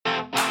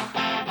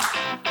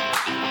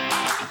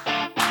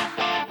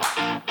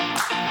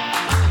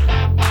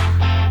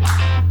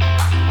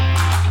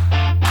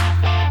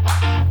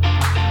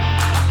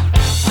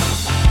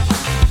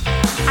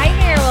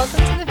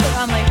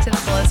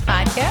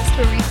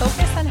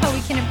focus on how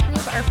we can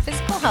improve our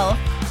physical health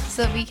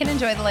so that we can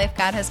enjoy the life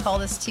God has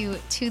called us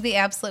to the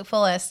absolute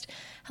fullest.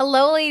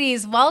 Hello,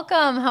 ladies.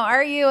 Welcome. How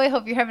are you? I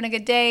hope you're having a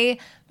good day.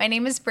 My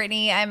name is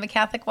Brittany. I'm a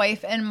Catholic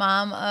wife and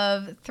mom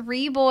of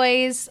 3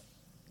 boys,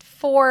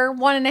 4,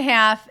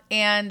 1.5,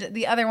 and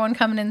the other one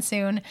coming in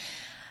soon.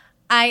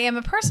 I am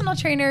a personal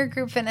trainer,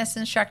 group fitness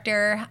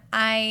instructor.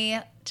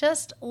 I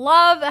just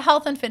love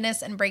health and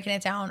fitness and breaking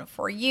it down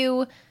for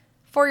you,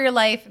 for your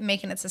life,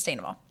 making it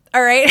sustainable.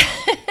 All right.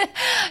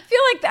 I feel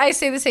like I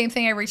say the same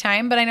thing every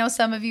time, but I know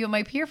some of you, it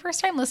might be your first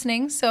time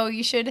listening, so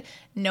you should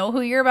know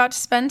who you're about to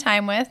spend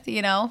time with,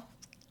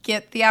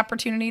 get the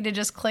opportunity to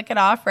just click it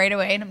off right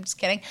away. And I'm just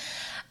kidding.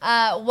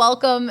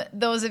 Welcome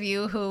those of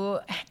you who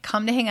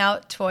come to hang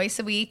out twice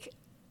a week.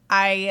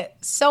 I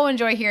so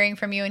enjoy hearing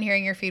from you and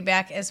hearing your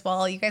feedback as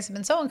well. You guys have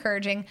been so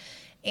encouraging,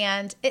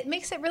 and it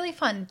makes it really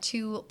fun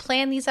to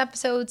plan these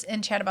episodes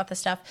and chat about this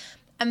stuff.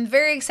 I'm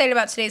very excited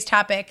about today's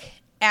topic.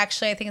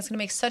 Actually, I think it's going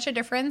to make such a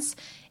difference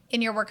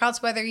in your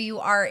workouts, whether you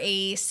are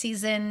a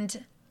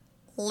seasoned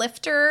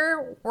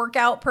lifter,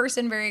 workout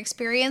person, very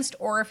experienced,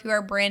 or if you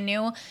are brand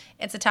new.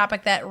 It's a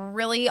topic that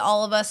really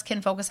all of us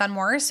can focus on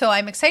more. So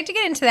I'm excited to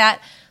get into that.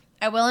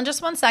 I will in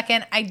just one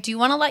second. I do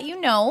want to let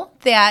you know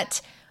that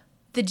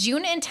the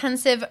June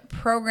intensive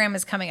program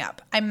is coming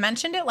up. I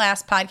mentioned it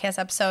last podcast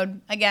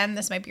episode. Again,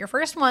 this might be your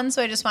first one,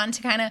 so I just wanted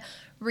to kind of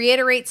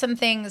reiterate some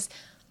things.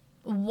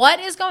 What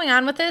is going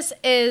on with this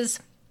is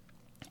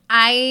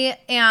I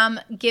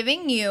am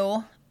giving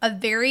you a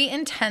very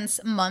intense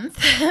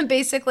month,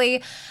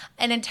 basically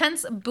an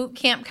intense boot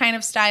camp kind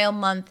of style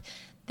month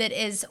that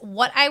is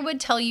what I would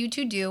tell you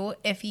to do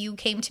if you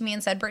came to me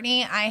and said,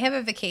 Brittany, I have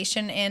a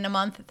vacation in a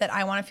month that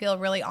I want to feel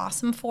really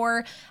awesome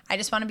for. I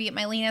just want to be at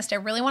my leanest. I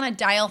really want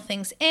to dial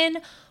things in.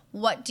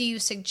 What do you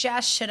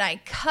suggest? Should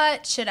I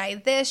cut? Should I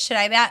this? Should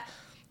I that?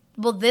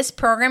 Well, this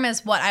program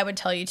is what I would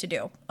tell you to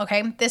do,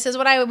 okay? This is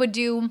what I would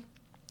do.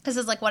 This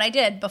is like what I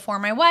did before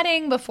my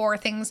wedding, before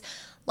things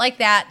like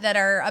that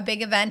are a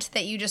big event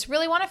that you just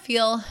really want to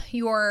feel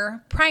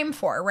your prime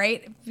for,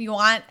 right? If you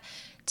want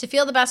to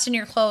feel the best in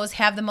your clothes,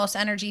 have the most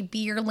energy, be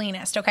your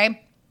leanest,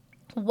 okay?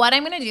 What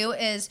I'm going to do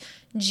is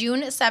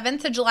June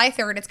 7th to July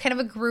 3rd. It's kind of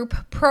a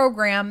group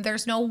program.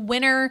 There's no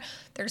winner.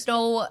 There's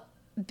no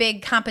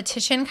big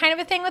competition kind of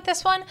a thing with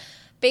this one.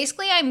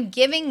 Basically, I'm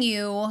giving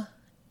you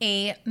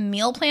a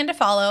meal plan to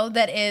follow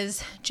that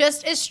is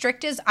just as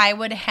strict as I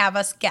would have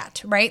us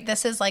get, right?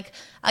 This is like,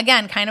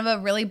 again, kind of a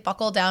really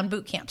buckle down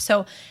boot camp.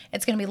 So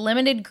it's going to be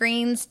limited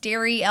greens,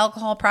 dairy,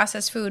 alcohol,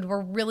 processed food. We're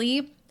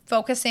really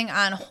focusing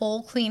on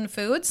whole, clean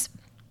foods.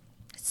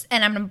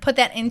 And I'm going to put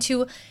that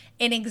into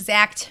an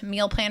exact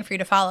meal plan for you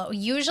to follow.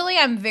 Usually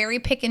I'm very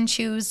pick and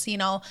choose,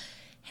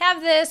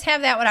 have this,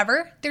 have that,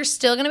 whatever. There's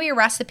still going to be a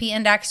recipe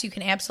index. You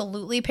can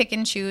absolutely pick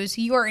and choose.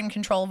 You are in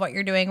control of what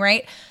you're doing,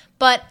 right?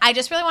 But I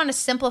just really want to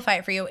simplify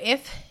it for you.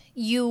 If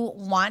you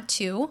want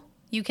to,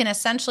 you can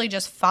essentially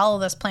just follow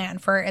this plan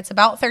it's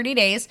about 30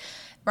 days,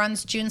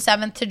 runs June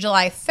 7th to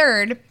July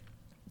 3rd.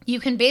 You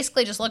can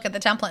basically just look at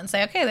the template and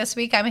say, okay, this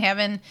week I'm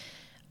having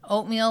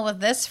oatmeal with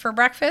this for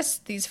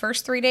breakfast these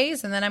first 3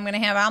 days, and then I'm going to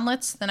have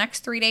omelets the next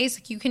 3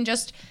 days. You can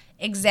just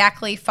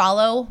exactly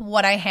follow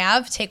what I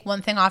have, take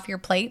one thing off your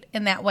plate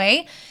in that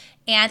way.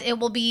 And it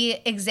will be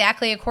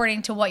exactly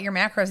according to what your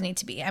macros need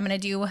to be. I'm going to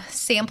do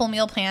sample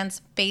meal plans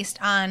based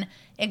on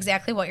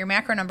exactly what your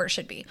macro number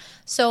should be.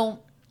 So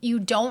you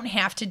don't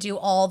have to do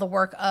all the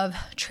work of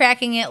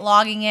tracking it,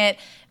 logging it,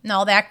 and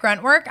all that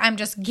grunt work. I'm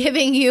just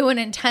giving you an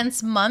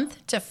intense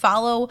month to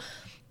follow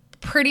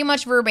pretty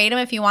much verbatim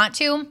if you want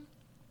to.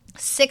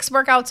 6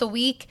 workouts a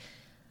week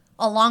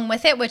along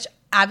with it, which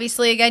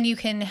obviously, again, you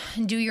can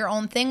do your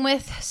own thing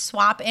with,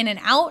 swap in and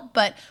out,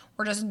 but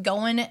we're just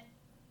going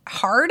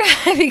hard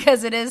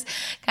because it is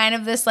kind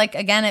of this, like,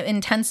 again, an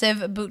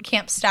intensive boot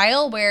camp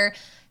style where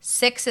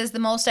 6 is the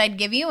most I'd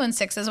give you and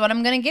 6 is what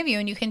I'm going to give you,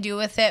 and you can do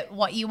with it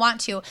what you want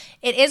to.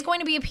 It is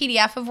going to be a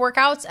PDF of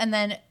workouts and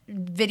then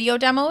video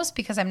demos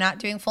because I'm not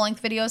doing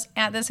full-length videos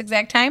at this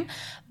exact time,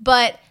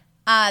 but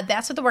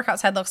that's what the workout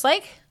side looks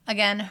like.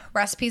 Again,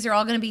 recipes are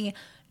all going to be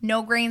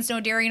no grains, no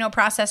dairy, no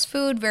processed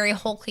food, very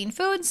whole, clean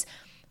foods.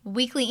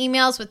 Weekly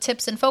emails with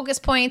tips and focus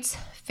points,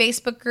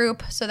 Facebook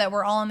group so that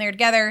we're all in there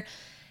together,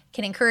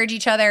 can encourage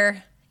each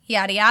other,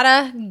 yada,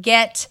 yada,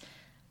 get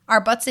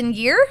our butts in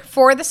gear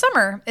for the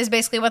summer is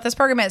basically what this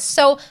program is.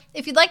 So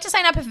if you'd like to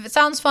sign up, if it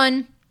sounds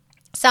fun,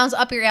 sounds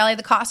up your alley,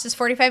 the cost is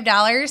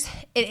 $45.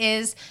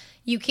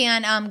 You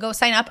can go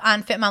sign up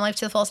on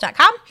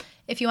fitmomlifetothefullest.com.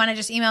 If you want to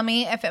just email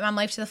me at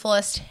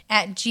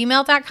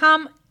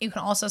fitmomlifetothefullest@gmail.com, you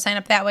can also sign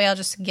up that way. I'll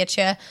just get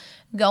you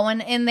going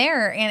in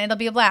there and it'll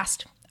be a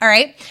blast. All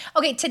right.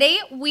 Okay, today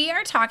we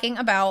are talking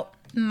about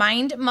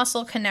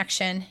mind-muscle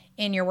connection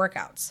in your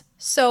workouts.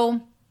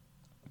 So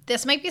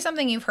this might be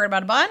something you've heard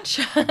about a bunch,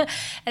 and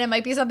it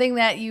might be something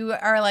that you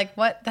are like,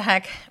 what the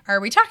heck are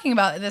we talking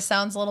about? This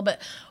sounds a little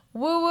bit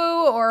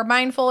woo-woo or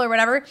mindful or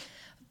whatever.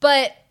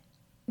 But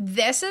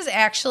this is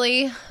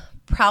actually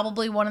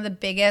probably one of the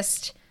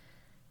biggest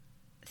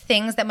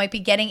things that might be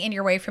getting in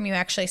your way from you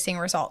actually seeing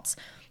results.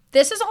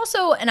 This is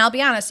also, and I'll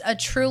be honest, a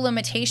true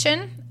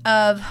limitation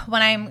of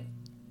when I'm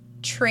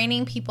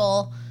training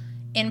people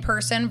in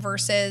person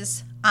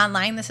versus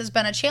online. This has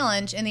been a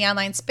challenge in the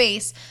online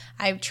space.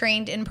 I've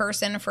trained in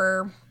person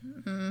for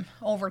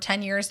over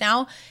 10 years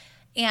now,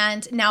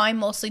 and now I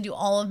mostly do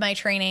all of my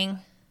training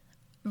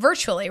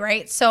virtually,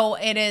 right? So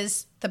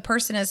the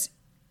person is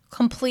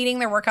completing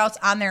their workouts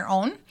on their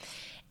own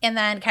and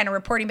then kind of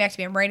reporting back to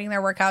me. I'm writing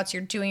their workouts,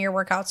 you're doing your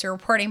workouts, you're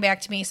reporting back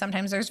to me.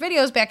 Sometimes there's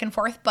videos back and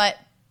forth, but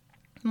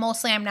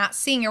mostly I'm not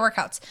seeing your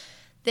workouts.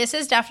 This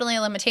is definitely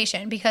a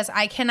limitation because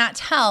I cannot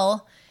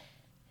tell.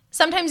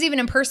 Sometimes even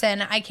in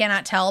person, I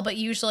cannot tell, but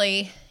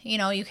usually,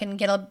 you can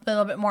get a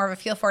little bit more of a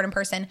feel for it in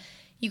person.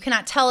 You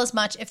cannot tell as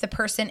much if the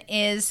person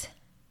is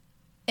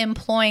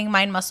employing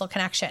mind-muscle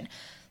connection.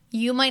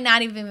 You might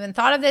not even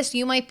thought of this.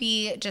 You might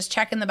be just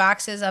checking the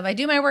boxes of I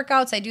do my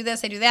workouts, I do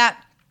this, I do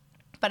that,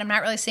 but I'm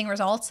not really seeing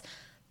results.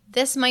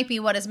 This might be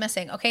what is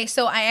missing. Okay,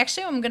 so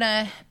I'm going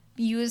to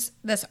use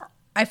this.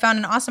 I found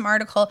an awesome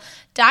article.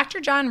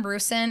 Dr. John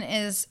Rusin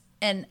is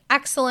an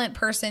excellent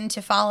person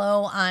to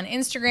follow on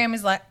Instagram.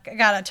 He's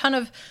got a ton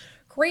of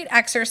great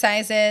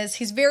exercises.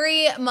 He's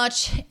very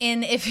much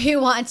if you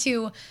want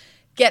to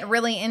get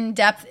really in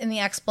depth in the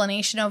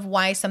explanation of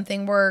why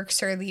something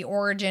works or the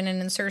origin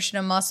and insertion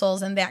of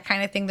muscles and that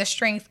kind of thing, the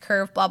strength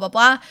curve, blah, blah,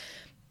 blah.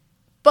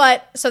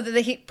 But so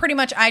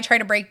that I try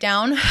to break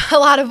down a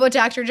lot of what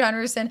Dr. John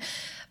Rusin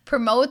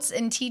promotes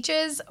and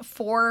teaches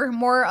for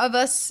more of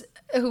us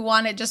who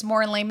want it just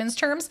more in layman's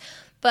terms.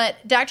 But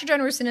Dr. John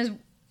Rusin is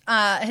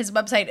his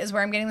website is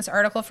where I'm getting this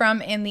article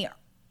from, and the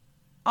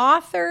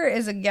author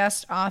is a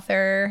guest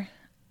author.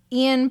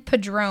 Ian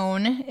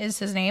Padrone is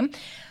his name.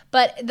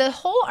 But the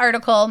whole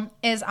article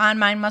is on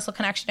mind-muscle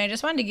connection. I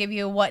just wanted to give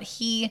you what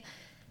he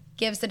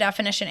gives the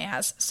definition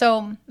as.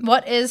 So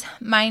what is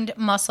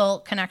mind-muscle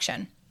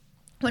connection?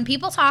 When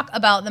people talk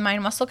about the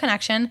mind-muscle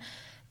connection,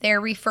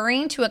 they're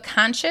referring to a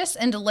conscious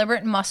and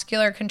deliberate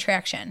muscular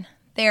contraction.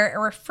 They're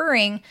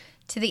referring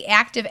to the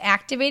act of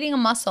activating a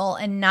muscle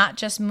and not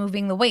just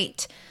moving the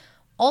weight.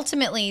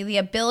 Ultimately, the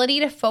ability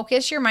to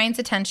focus your mind's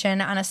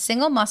attention on a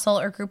single muscle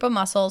or group of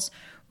muscles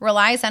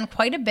relies on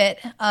quite a bit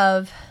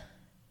of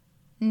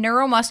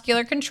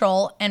neuromuscular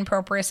control and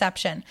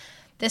proprioception.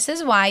 This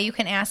is why you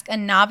can ask a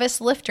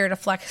novice lifter to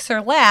flex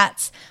their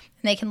lats,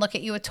 and they can look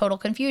at you with total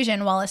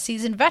confusion, while a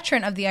seasoned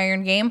veteran of the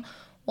iron game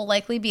will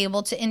likely be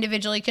able to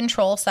individually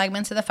control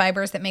segments of the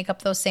fibers that make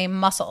up those same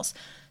muscles.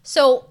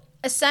 So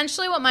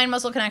essentially what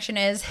mind-muscle connection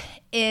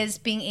is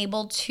being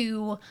able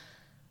to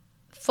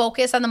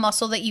focus on the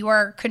muscle that you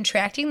are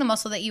contracting, the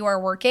muscle that you are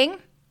working,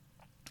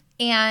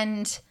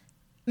 and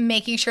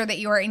making sure that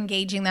you are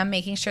engaging them,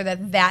 making sure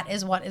that that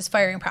is what is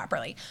firing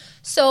properly.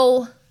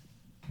 So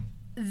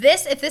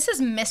if this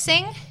is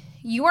missing,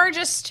 you are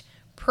just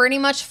pretty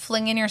much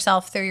flinging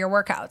yourself through your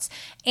workouts.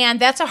 And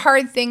that's a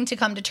hard thing to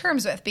come to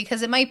terms with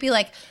because it might be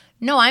like,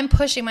 no, I'm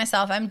pushing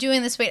myself. I'm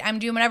doing this weight. I'm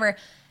doing whatever.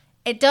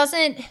 It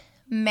doesn't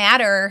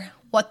matter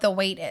what the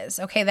weight is.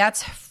 Okay,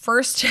 that's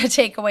first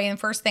takeaway and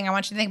first thing I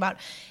want you to think about.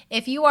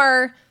 If you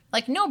are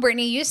like, no,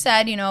 Brittany, you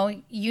said,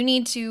 you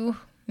need to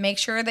make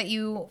sure that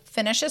you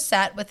finish a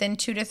set within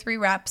 2 to 3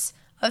 reps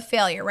of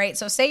failure, right?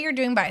 So say you're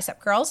doing bicep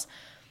curls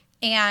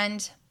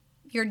and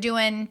you're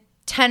doing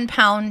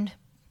 10-pound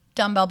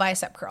dumbbell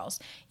bicep curls.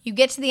 You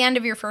get to the end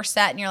of your first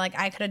set and you're like,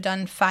 I could have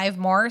done 5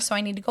 more, so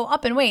I need to go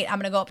up in weight. I'm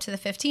going to go up to the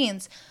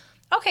 15s.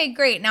 Okay,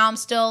 great. Now I'm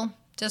still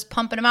just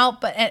pumping them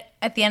out, but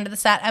at the end of the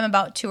set, I'm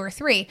about 2 or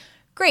 3.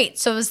 Great.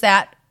 So is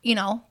that,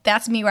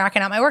 that's me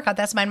rocking out my workout.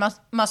 That's my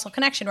muscle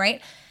connection,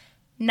 right?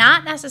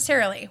 Not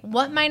necessarily.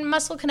 What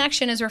mind-muscle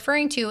connection is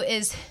referring to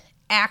is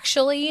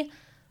actually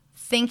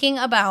thinking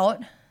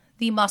about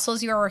the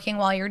muscles you are working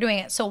while you're doing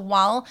it. So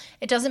while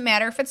it doesn't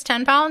matter if it's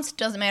 10 pounds,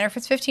 doesn't matter if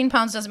it's 15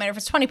 pounds, doesn't matter if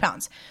it's 20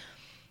 pounds.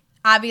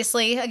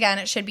 Obviously, again,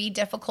 it should be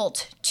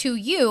difficult to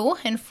you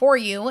and for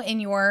you in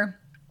your,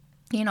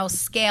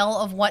 scale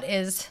of what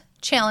is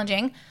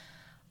challenging.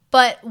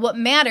 But what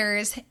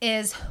matters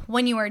is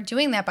when you are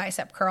doing that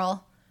bicep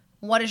curl,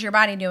 what is your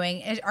body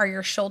doing? Are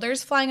your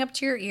shoulders flying up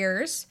to your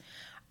ears?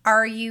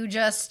 Are you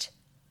just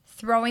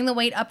throwing the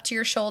weight up to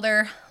your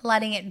shoulder,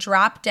 letting it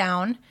drop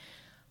down?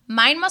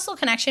 Mind-muscle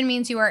connection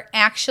means you are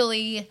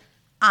actually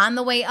on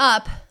the way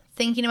up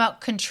thinking about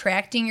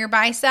contracting your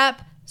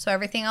bicep so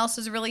everything else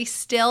is really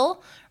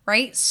still,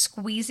 right?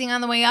 Squeezing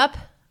on the way up,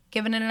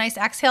 giving it a nice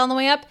exhale on the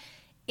way up,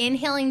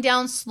 inhaling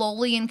down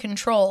slowly and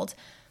controlled.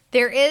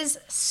 There is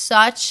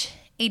such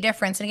a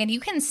difference. And again, you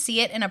can see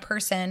it in a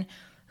person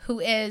who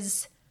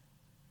is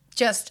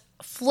just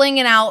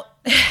flinging out.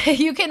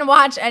 You can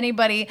watch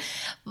anybody,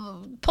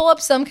 pull up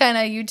some kind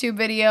of YouTube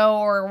video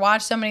or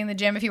watch somebody in the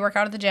gym if you work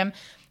out at the gym.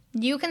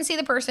 You can see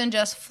the person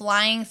just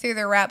flying through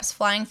their reps,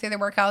 flying through their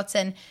workouts,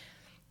 and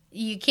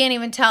you can't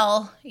even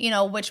tell,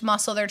 which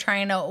muscle they're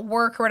trying to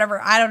work or whatever.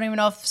 I don't even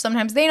know if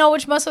sometimes they know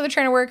which muscle they're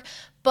trying to work,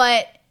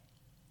 but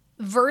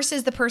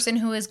versus the person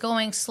who is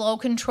going slow,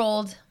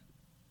 controlled,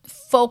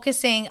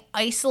 focusing,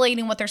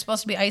 isolating what they're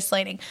supposed to be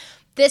isolating.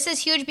 This is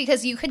huge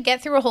because you could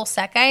get through a whole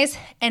set, guys,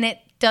 and it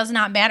does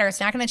not matter. It's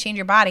not going to change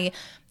your body.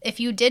 if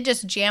you did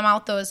just jam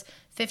out those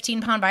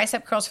 15-pound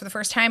bicep curls for the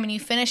first time and you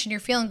finish and you're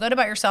feeling good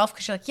about yourself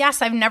because you're like,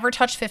 yes, I've never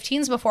touched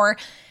 15s before.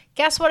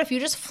 Guess what? If you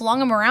just flung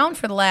them around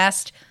for the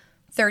last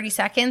 30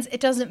 seconds, it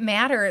doesn't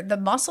matter. The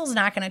muscle's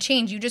not going to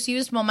change. You just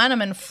used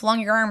momentum and flung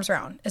your arms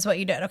around is what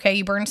you did. Okay.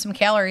 You burned some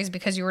calories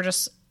because you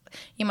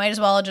might as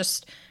well have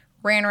just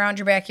ran around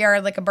your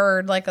backyard like a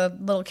bird, like a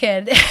little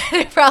kid.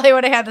 It probably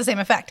would have had the same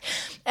effect.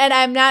 And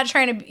I'm not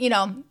trying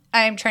to,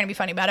 I'm trying to be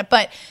funny about it,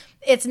 but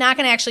it's not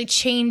going to actually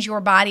change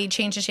your body,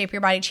 change the shape of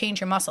your body, change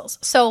your muscles.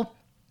 So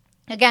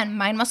again,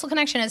 mind-muscle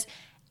connection is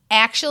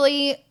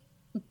actually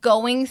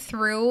going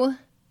through,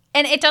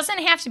 and it doesn't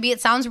have to be, it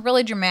sounds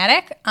really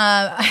dramatic.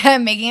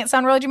 I'm making it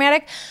sound really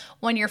dramatic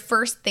when you're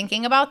first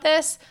thinking about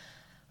this.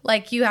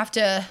 Like you have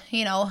to,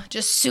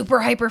 just super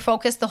hyper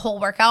focus the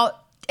whole workout.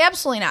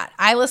 Absolutely not.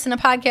 I listen to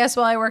podcasts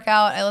while I work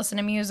out. I listen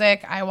to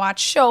music. I watch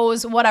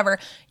shows, whatever.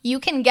 You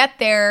can get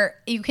there.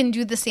 You can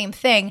do the same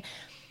thing,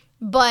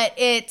 but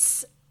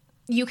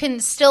you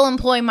can still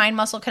employ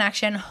mind-muscle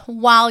connection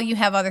while you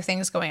have other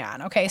things going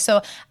on. Okay.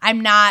 So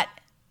I'm not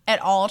at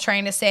all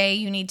trying to say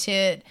you need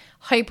to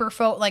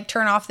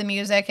turn off the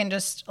music and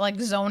just like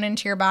zone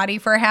into your body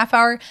for a half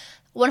hour.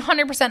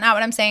 100% not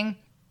what I'm saying,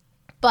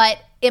 but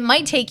it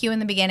might take you in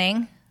the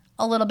beginning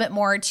a little bit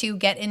more to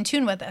get in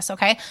tune with this.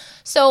 Okay.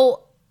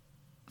 So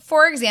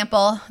for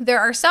example, there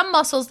are some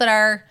muscles that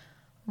are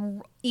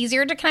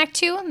easier to connect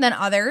to than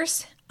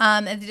others.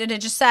 It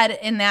just said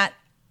in that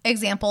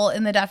example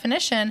in the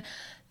definition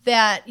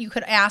that you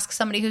could ask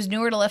somebody who's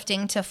newer to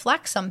lifting to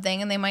flex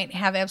something and they might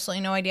have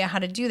absolutely no idea how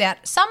to do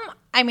that.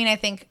 I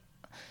think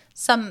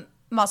some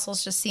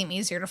muscles just seem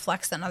easier to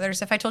flex than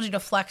others. If I told you to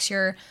flex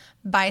your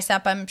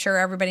bicep, I'm sure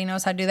everybody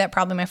knows how to do that.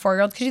 Probably my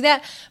 4-year-old could do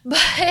that.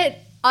 But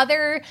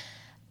other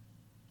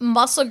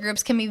muscle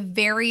groups can be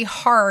very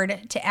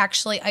hard to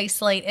actually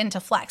isolate into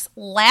flex.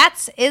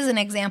 Lats is an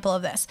example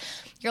of this.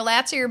 Your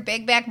lats are your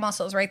big back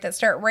muscles, right? That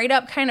start right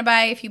up kind of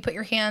by, if you put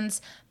your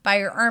hands by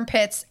your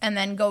armpits and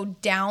then go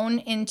down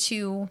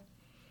into,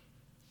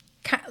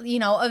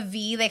 a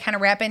V, they kind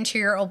of wrap into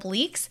your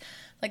obliques.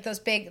 Like those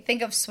big,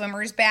 think of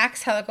swimmers'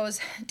 backs, how it goes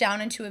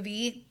down into a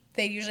V.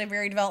 They usually have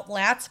very developed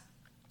lats.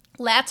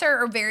 Lats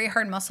are a very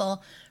hard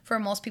muscle for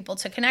most people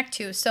to connect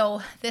to.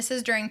 So this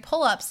is during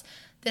pull-ups.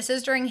 This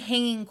is during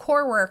hanging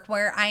core work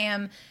where I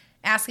am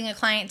asking a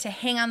client to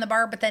hang on the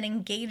bar but then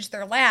engage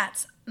their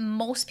lats.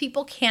 Most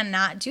people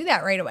cannot do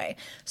that right away.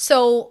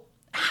 So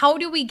how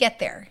do we get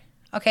there?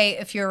 Okay,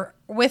 if you're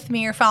with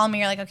me or following me,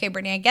 you're like, okay,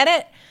 Brittany, I get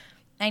it.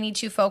 I need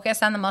to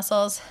focus on the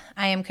muscles.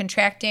 I am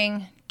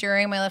contracting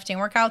during my lifting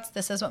workouts.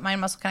 This is what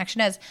mind-muscle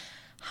connection is.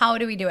 How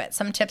do we do it?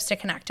 Some tips to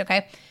connect,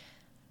 okay?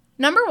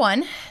 Number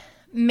 1,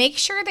 make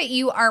sure that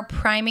you are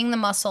priming the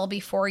muscle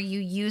before you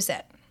use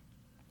it,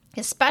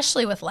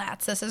 especially with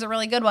lats. This is a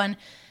really good one.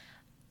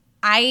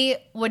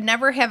 I would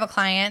never have a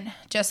client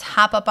just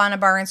hop up on a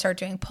bar and start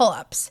doing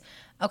pull-ups,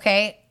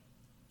 okay?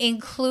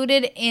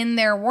 Included in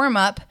their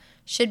warm-up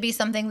should be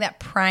something that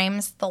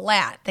primes the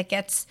lat, that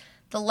gets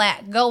the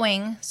lat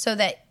going so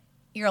that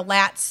your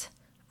lats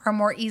are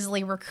more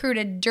easily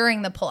recruited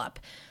during the pull-up.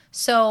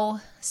 So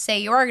say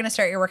you are going to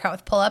start your workout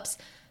with pull-ups.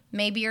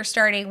 Maybe you're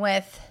starting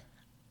with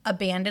a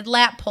banded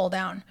lat pull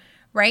down,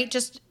 right?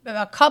 Just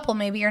a couple.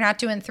 Maybe you're not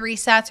doing 3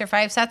 sets or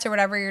 5 sets or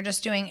whatever. You're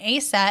just doing a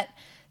set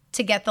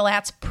to get the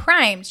lats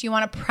primed. You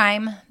want to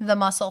prime the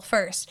muscle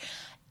first.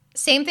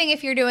 Same thing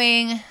if you're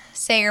doing,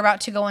 say you're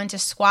about to go into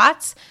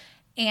squats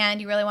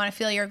and you really want to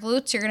feel your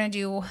glutes. You're going to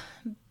do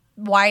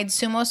wide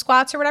sumo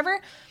squats or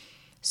whatever.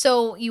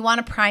 So you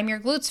want to prime your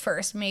glutes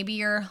first. Maybe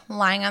you're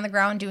lying on the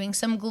ground doing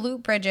some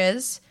glute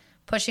bridges,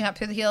 pushing up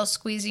through the heels,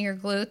 squeezing your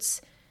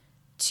glutes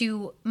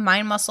to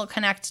mind muscle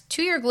connect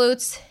to your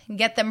glutes,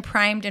 get them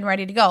primed and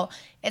ready to go.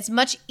 It's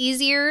much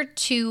easier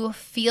to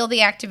feel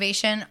the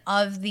activation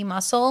of the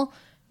muscle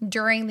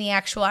during the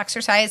actual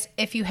exercise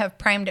if you have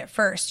primed it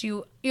first.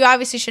 You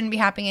obviously shouldn't be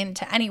hopping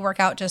into any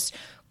workout just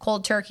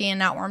cold turkey and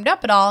not warmed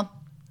up at all,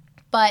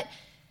 but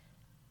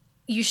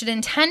you should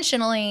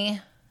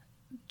intentionally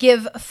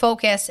give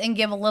focus and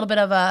give a little bit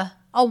of a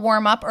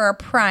warm up or a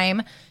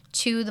prime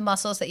to the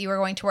muscles that you are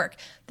going to work.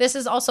 This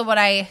is also what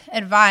I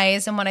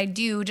advise and what I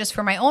do just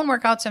for my own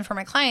workouts and for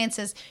my clients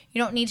is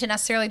you don't need to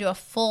necessarily do a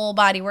full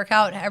body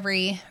workout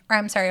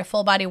a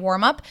full body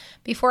warm up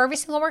before every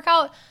single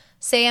workout.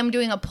 Say I'm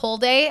doing a pull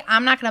day,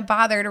 I'm not going to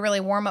bother to really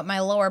warm up my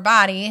lower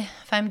body.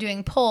 If I'm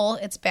doing pull,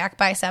 it's back,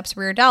 biceps,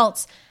 rear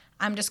delts.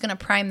 I'm just going to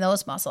prime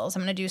those muscles.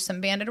 I'm going to do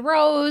some banded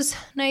rows,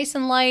 nice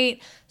and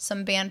light,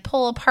 some band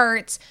pull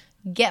aparts,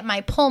 get my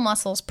pull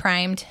muscles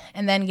primed,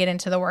 and then get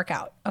into the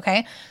workout,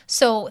 okay?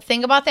 So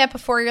think about that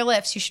before your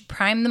lifts. You should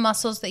prime the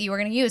muscles that you are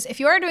going to use.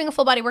 If you are doing a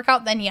full body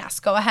workout, then yes,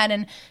 go ahead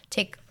and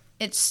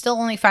it's still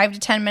only 5 to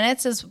 10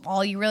 minutes is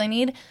all you really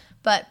need,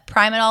 but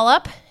prime it all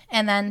up,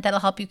 and then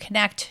that'll help you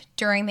connect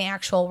during the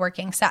actual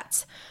working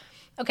sets.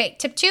 Okay,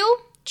 tip 2,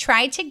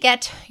 try to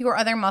get your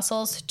other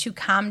muscles to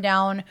calm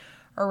down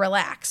or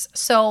relax.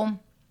 So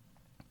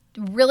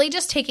really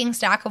just taking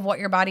stock of what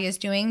your body is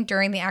doing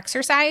during the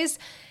exercise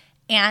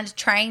and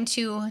trying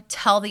to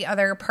tell the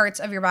other parts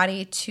of your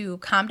body to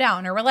calm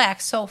down or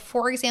relax. So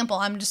for example,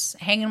 I'm just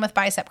hanging with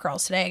bicep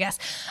curls today, I guess.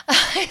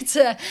 It's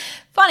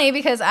funny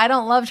because I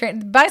don't love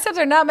training. Biceps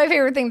are not my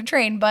favorite thing to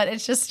train, but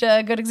it's just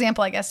a good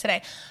example, I guess,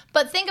 today.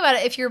 But think about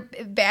it. If you're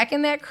back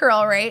in that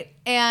curl, right,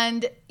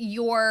 and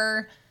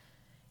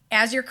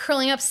as you're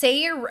curling up,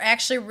 say you're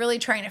actually really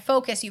trying to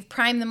focus, you've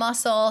primed the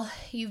muscle,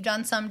 you've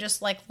done some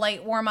just like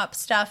light warm-up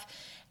stuff,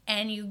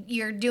 and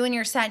you're doing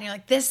your set and you're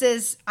like,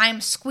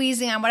 I'm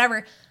squeezing on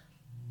whatever.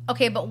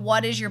 Okay, but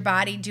what is your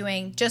body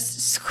doing?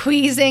 Just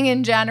squeezing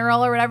in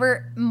general or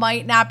whatever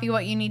might not be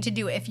what you need to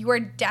do. If you are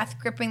death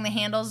gripping the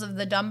handles of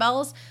the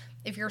dumbbells,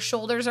 if your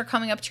shoulders are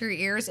coming up to your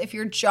ears, if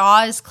your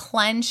jaw is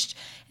clenched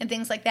and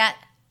things like that,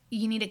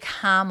 you need to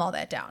calm all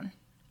that down.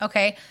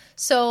 Okay,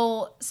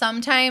 so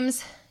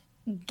sometimes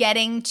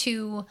getting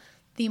to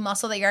the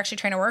muscle that you're actually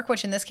trying to work,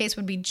 which in this case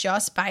would be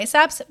just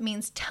biceps,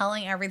 means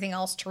telling everything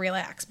else to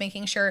relax,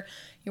 making sure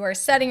you are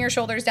setting your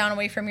shoulders down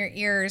away from your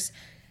ears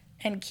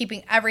and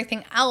keeping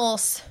everything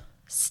else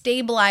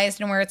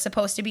stabilized and where it's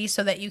supposed to be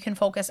so that you can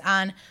focus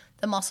on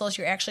the muscles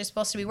you're actually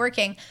supposed to be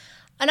working.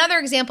 Another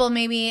example,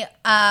 maybe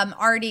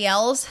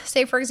RDLs.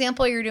 Say, for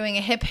example, you're doing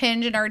a hip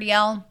hinge in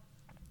RDL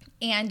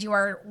and you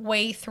are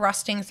way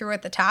thrusting through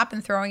at the top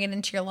and throwing it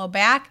into your low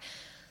back.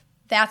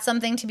 That's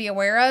something to be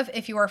aware of.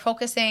 If you are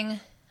focusing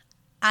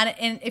on it,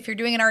 and if you're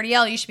doing an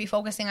RDL, you should be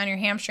focusing on your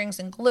hamstrings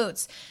and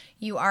glutes.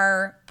 You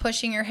are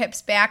pushing your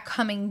hips back,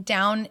 coming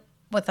down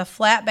with a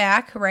flat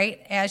back,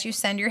 right? As you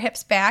send your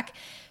hips back,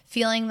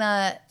 feeling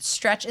the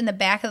stretch in the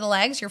back of the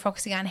legs. You're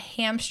focusing on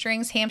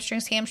hamstrings,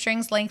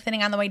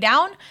 lengthening on the way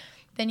down.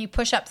 Then you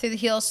push up through the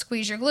heels,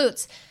 squeeze your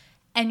glutes,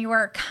 and you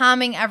are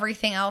calming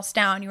everything else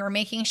down. You are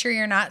making sure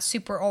you're not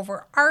super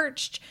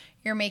overarched.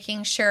 You're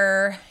making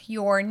sure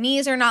your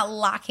knees are not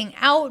locking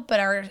out, but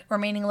are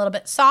remaining a little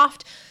bit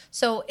soft.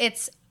 So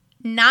it's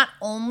not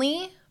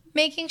only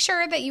making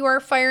sure that you are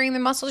firing the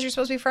muscles you're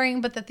supposed to be firing,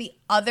 but that the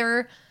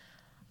other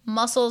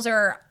muscles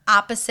or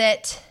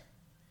opposite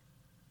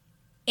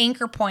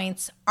anchor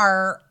points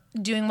are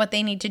doing what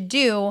they need to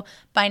do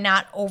by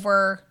not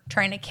over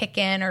trying to kick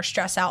in or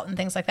stress out and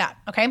things like that,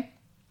 okay?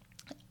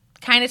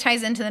 Kind of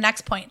ties into the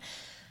next point.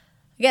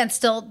 Again,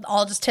 still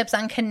all just tips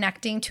on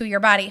connecting to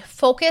your body.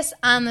 Focus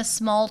on the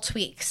small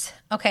tweaks,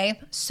 okay?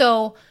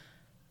 So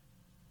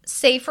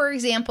say, for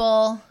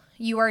example,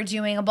 you are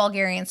doing a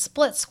Bulgarian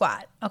split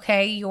squat,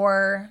 okay?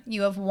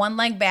 You have one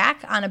leg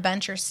back on a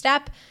bench or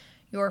step.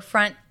 Your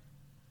front,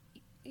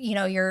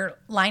 you're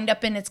lined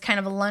up in, it's kind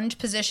of a lunge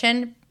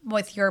position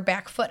with your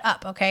back foot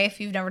up, okay? If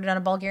you've never done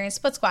a Bulgarian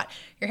split squat,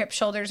 your hip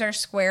shoulders are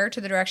square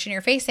to the direction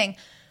you're facing.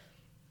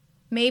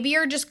 Maybe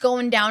you're just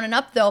going down and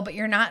up though, but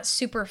you're not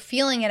super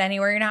feeling it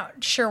anywhere. You're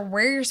not sure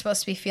where you're supposed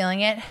to be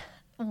feeling it.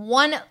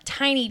 One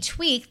tiny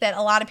tweak that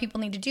a lot of people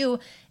need to do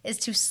is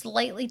to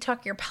slightly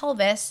tuck your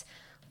pelvis,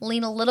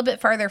 lean a little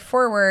bit farther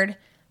forward,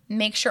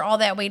 make sure all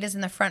that weight is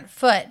in the front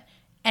foot.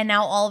 And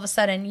now all of a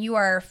sudden you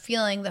are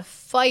feeling the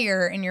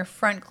fire in your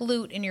front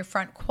glute, in your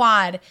front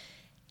quad.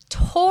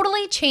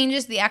 Totally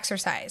changes the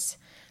exercise.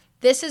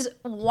 This is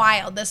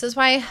wild. This is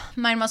why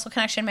mind-muscle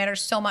connection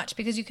matters so much,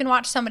 because you can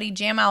watch somebody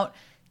jam out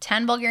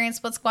 10 Bulgarian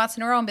split squats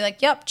in a row and be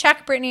like, yep,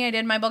 check, Brittany, I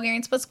did my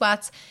Bulgarian split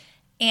squats.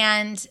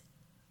 And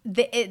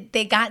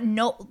they got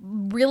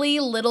really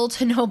little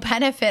to no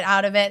benefit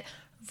out of it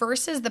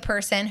versus the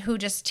person who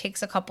just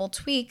takes a couple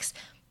tweaks.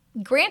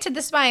 Granted,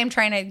 this is why I'm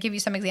trying to give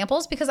you some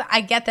examples, because I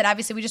get that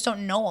obviously we just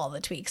don't know all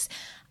the tweaks,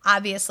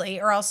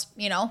 obviously, or else,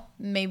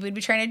 maybe we'd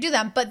be trying to do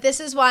them. But this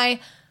is why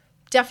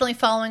definitely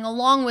following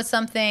along with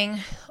something,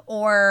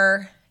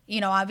 or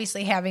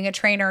obviously having a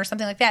trainer or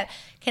something like that,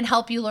 can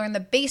help you learn the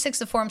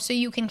basics of form so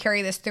you can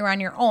carry this through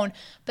on your own.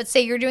 But say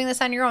you're doing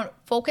this on your own,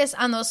 focus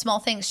on those small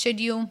things. Do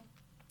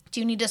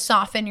you need to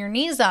soften your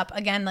knees up?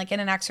 Again, like in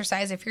an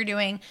exercise, if you're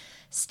doing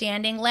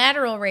standing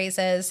lateral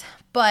raises,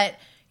 but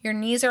your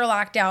knees are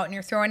locked out and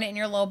you're throwing it in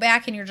your low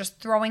back and you're just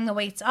throwing the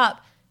weights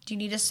up, do you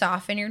need to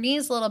soften your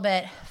knees a little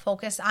bit?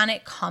 Focus on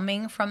it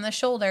coming from the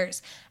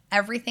shoulders.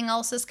 Everything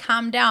else is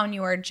calmed down.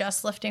 You are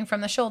just lifting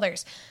from the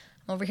shoulders.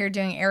 I'm over here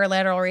doing air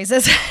lateral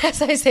raises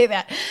as I say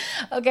that.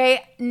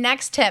 Okay,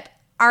 next tip.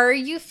 Are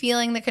you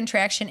feeling the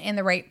contraction in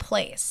the right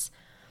place?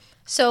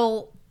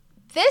 So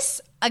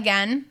this,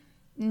 again,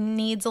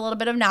 needs a little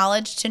bit of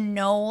knowledge to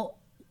know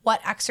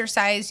what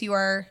exercise you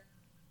are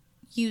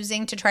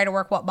using to try to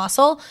work what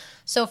muscle.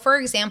 So for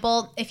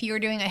example, if you were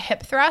doing a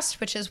hip thrust,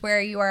 which is where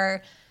you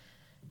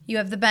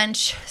have the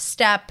bench,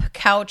 step,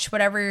 couch,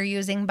 whatever you're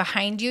using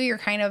behind you, you're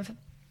kind of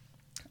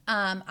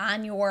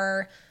on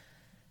your,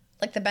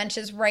 like the bench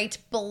is right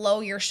below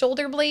your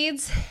shoulder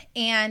blades,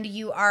 and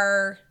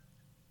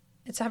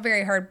it's a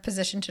very hard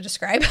position to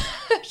describe.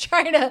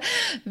 Trying to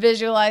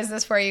visualize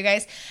this for you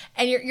guys.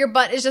 And your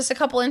butt is just a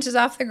couple inches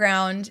off the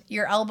ground.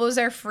 Your elbows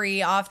are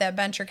free off that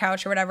bench or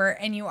couch or whatever.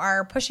 And you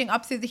are pushing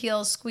up through the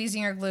heels,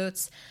 squeezing your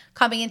glutes,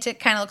 coming into,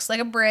 kind of looks like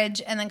a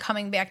bridge, and then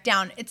coming back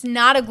down. It's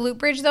not a glute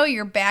bridge though.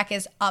 Your back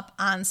is up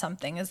on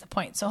something is the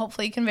point. So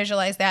hopefully you can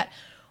visualize that,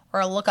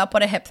 or look up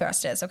what a hip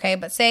thrust is. Okay.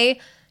 But say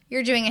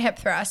you're doing a hip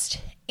thrust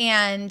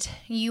and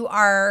you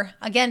are,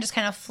 again, just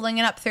kind of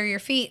flinging up through your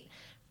feet,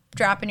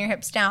 dropping your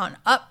hips down,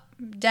 up,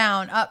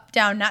 down,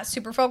 not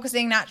super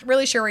focusing, not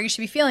really sure where you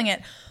should be feeling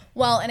it.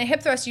 Well, in a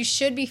hip thrust, you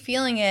should be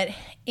feeling it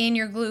in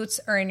your glutes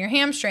or in your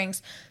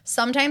hamstrings.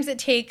 Sometimes it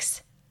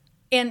takes,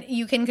 and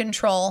you can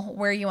control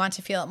where you want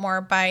to feel it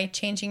more by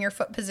changing your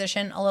foot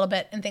position a little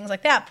bit and things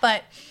like that.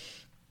 But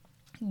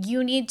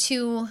you need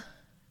to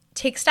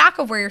take stock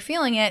of where you're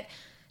feeling it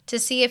to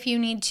see if you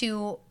need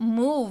to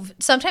move.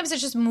 Sometimes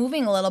it's just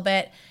moving a little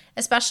bit,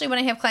 especially when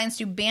I have clients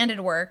do banded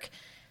work.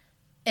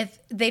 If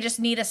they just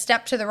need a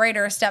step to the right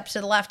or a step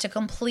to the left to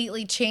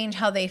completely change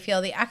how they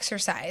feel the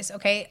exercise,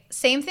 okay?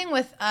 Same thing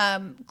with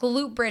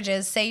glute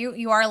bridges. Say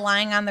you are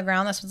lying on the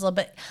ground. This was a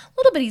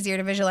little bit easier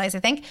to visualize, I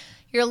think.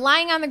 You're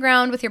lying on the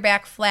ground with your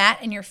back flat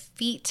and your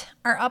feet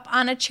are up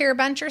on a chair,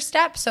 bench, or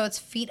step, so it's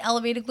feet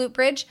elevated glute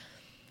bridge.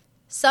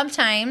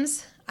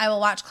 Sometimes I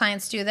will watch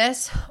clients do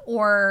this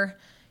or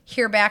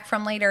hear back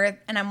from later,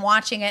 and I'm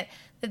watching it,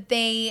 that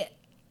they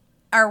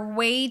are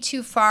way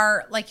too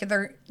far, like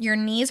your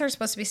knees are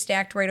supposed to be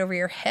stacked right over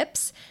your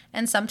hips,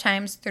 and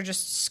sometimes they're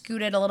just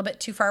scooted a little bit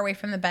too far away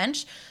from the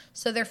bench,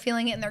 so they're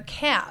feeling it in their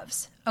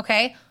calves,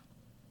 okay?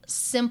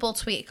 Simple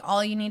tweak.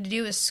 All you need to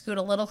do is scoot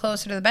a little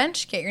closer to the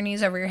bench, get your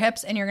knees over your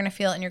hips, and you're going to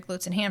feel it in your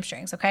glutes and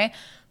hamstrings, okay?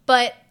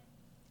 But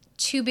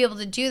to be able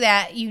to do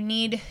that, you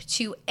need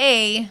to,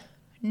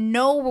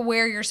 know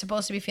where you're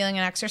supposed to be feeling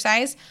an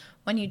exercise.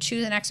 When you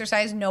choose an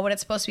exercise, know what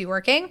it's supposed to be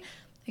working.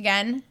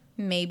 Again,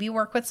 maybe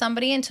work with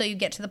somebody until you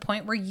get to the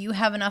point where you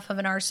have enough of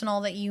an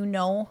arsenal that you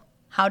know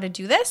how to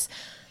do this.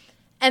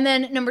 And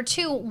then number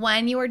 2,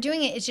 when you are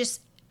doing it, is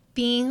just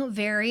being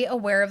very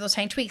aware of those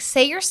tiny tweaks.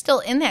 Say you're still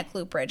in that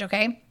glute bridge,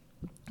 okay?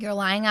 You're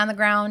lying on the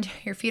ground,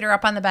 your feet are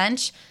up on the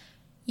bench.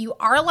 You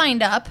are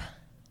lined up,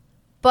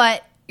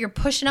 but you're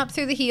pushing up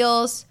through the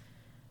heels,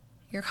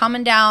 you're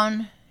coming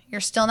down, you're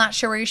still not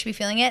sure where you should be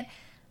feeling it.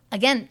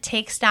 Again,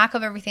 take stock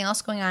of everything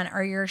else going on.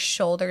 Are your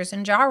shoulders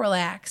and jaw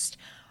relaxed?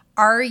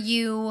 Do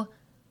you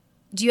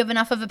have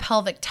enough of a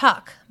pelvic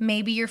tuck?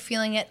 Maybe you're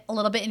feeling it a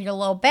little bit in your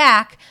low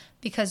back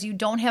because you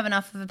don't have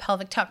enough of a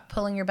pelvic tuck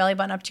pulling your belly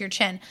button up to your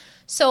chin.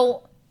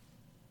 So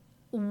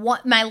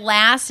what my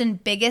last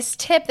and biggest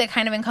tip that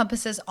kind of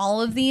encompasses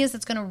all of these,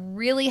 that's going to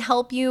really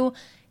help you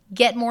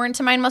get more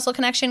into mind-muscle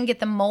connection,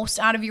 get the most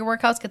out of your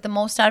workouts, get the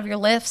most out of your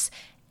lifts,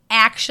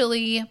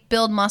 actually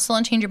build muscle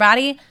and change your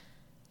body,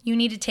 you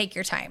need to take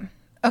your time.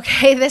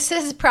 Okay, this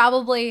is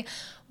probably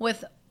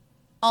with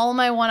all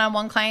my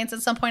one-on-one clients.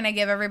 At some point, I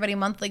give everybody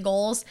monthly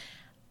goals.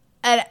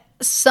 At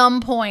some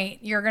point,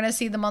 you're going to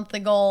see the monthly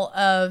goal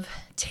of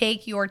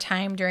take your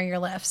time during your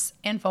lifts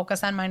and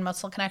focus on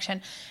mind-muscle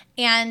connection.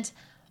 And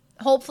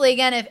hopefully,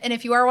 again,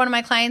 if you are one of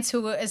my clients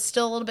who is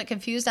still a little bit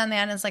confused on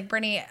that and it's like,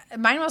 Brittany,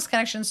 mind-muscle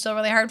connection is still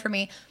really hard for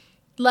me,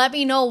 let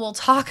me know. We'll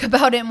talk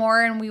about it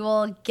more and we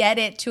will get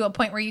it to a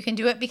point where you can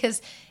do it,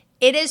 because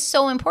it is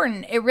so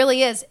important. It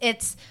really is.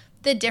 It's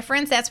the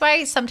difference. That's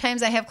why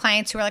sometimes I have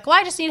clients who are like, well,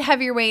 I just need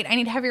heavier weight. I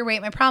need heavier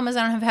weight. My problem is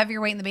I don't have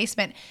heavier weight in the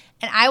basement.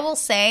 And I will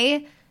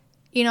say,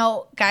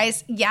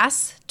 guys,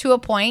 yes, to a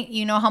point,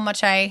 you know how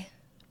much I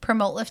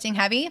promote lifting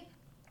heavy,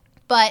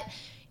 but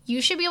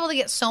you should be able to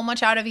get so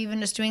much out of even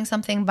just doing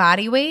something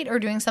body weight or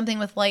doing something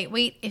with light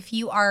weight if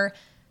you are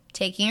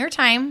taking your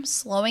time,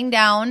 slowing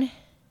down,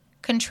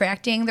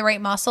 contracting the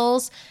right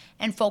muscles,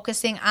 and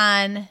focusing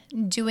on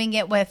doing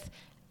it with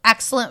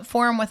excellent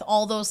form with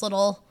all those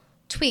little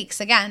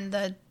tweaks. Again,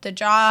 the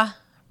jaw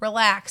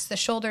relax, the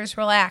shoulders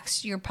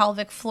relax, your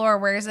pelvic floor,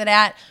 where is it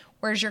at?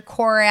 Where's your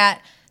core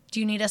at? Do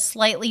you need a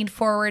slight lean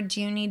forward?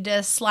 Do you need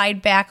to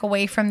slide back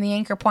away from the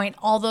anchor point?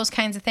 All those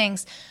kinds of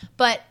things.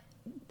 But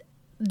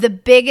the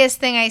biggest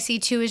thing I see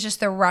too is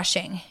just the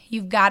rushing.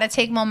 You've got to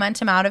take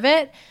momentum out of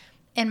it.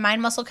 And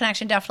mind-muscle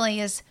connection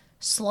definitely is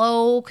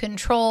slow,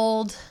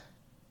 controlled,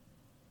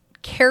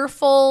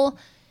 careful,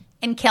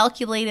 and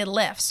calculated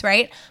lifts,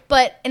 right?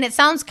 And it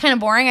sounds kind of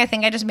boring. I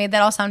think I just made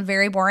that all sound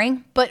very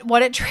boring. But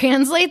what it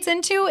translates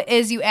into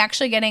is you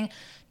actually getting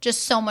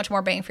just so much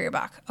more bang for your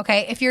buck,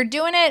 okay? If you're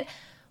doing it,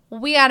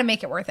 we got to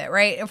make it worth it,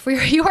 right?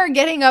 If you are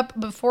getting up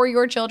before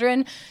your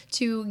children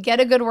to get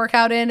a good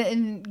workout in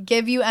and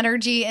give you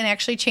energy and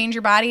actually change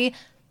your body,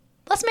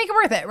 let's make it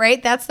worth it,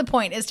 right? That's the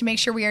point, is to make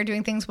sure we are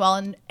doing things well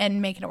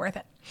and making it worth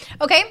it.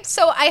 Okay,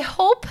 so I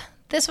hope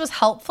this was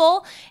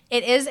helpful.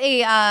 It is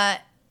a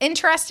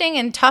interesting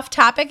and tough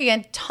topic.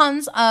 Again,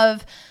 tons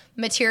of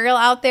material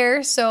out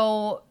there,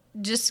 so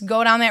just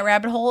go down that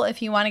rabbit hole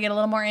if you want to get a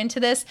little more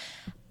into this.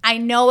 I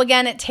know,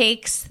 again, it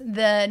takes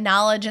the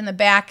knowledge in the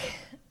back,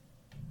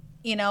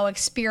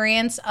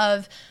 experience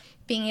of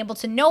being able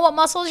to know what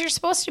muscles you're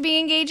supposed to be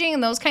engaging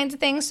and those kinds of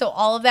things. So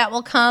all of that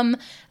will come.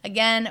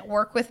 Again,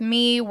 work with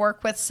me,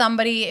 work with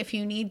somebody if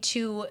you need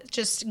to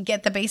just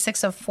get the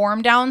basics of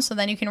form down, so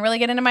then you can really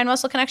get into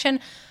mind-muscle connection.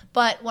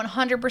 But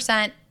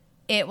 100%,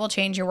 it will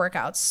change your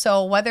workouts.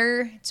 So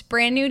whether it's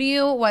brand new to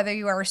you, whether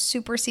you are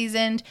super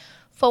seasoned,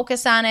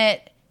 focus on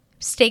it,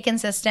 stay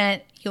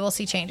consistent, you will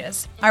see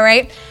changes. All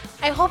right.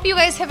 I hope you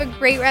guys have a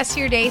great rest of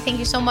your day. Thank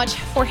you so much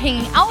for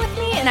hanging out with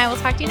me, and I will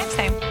talk to you next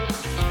time.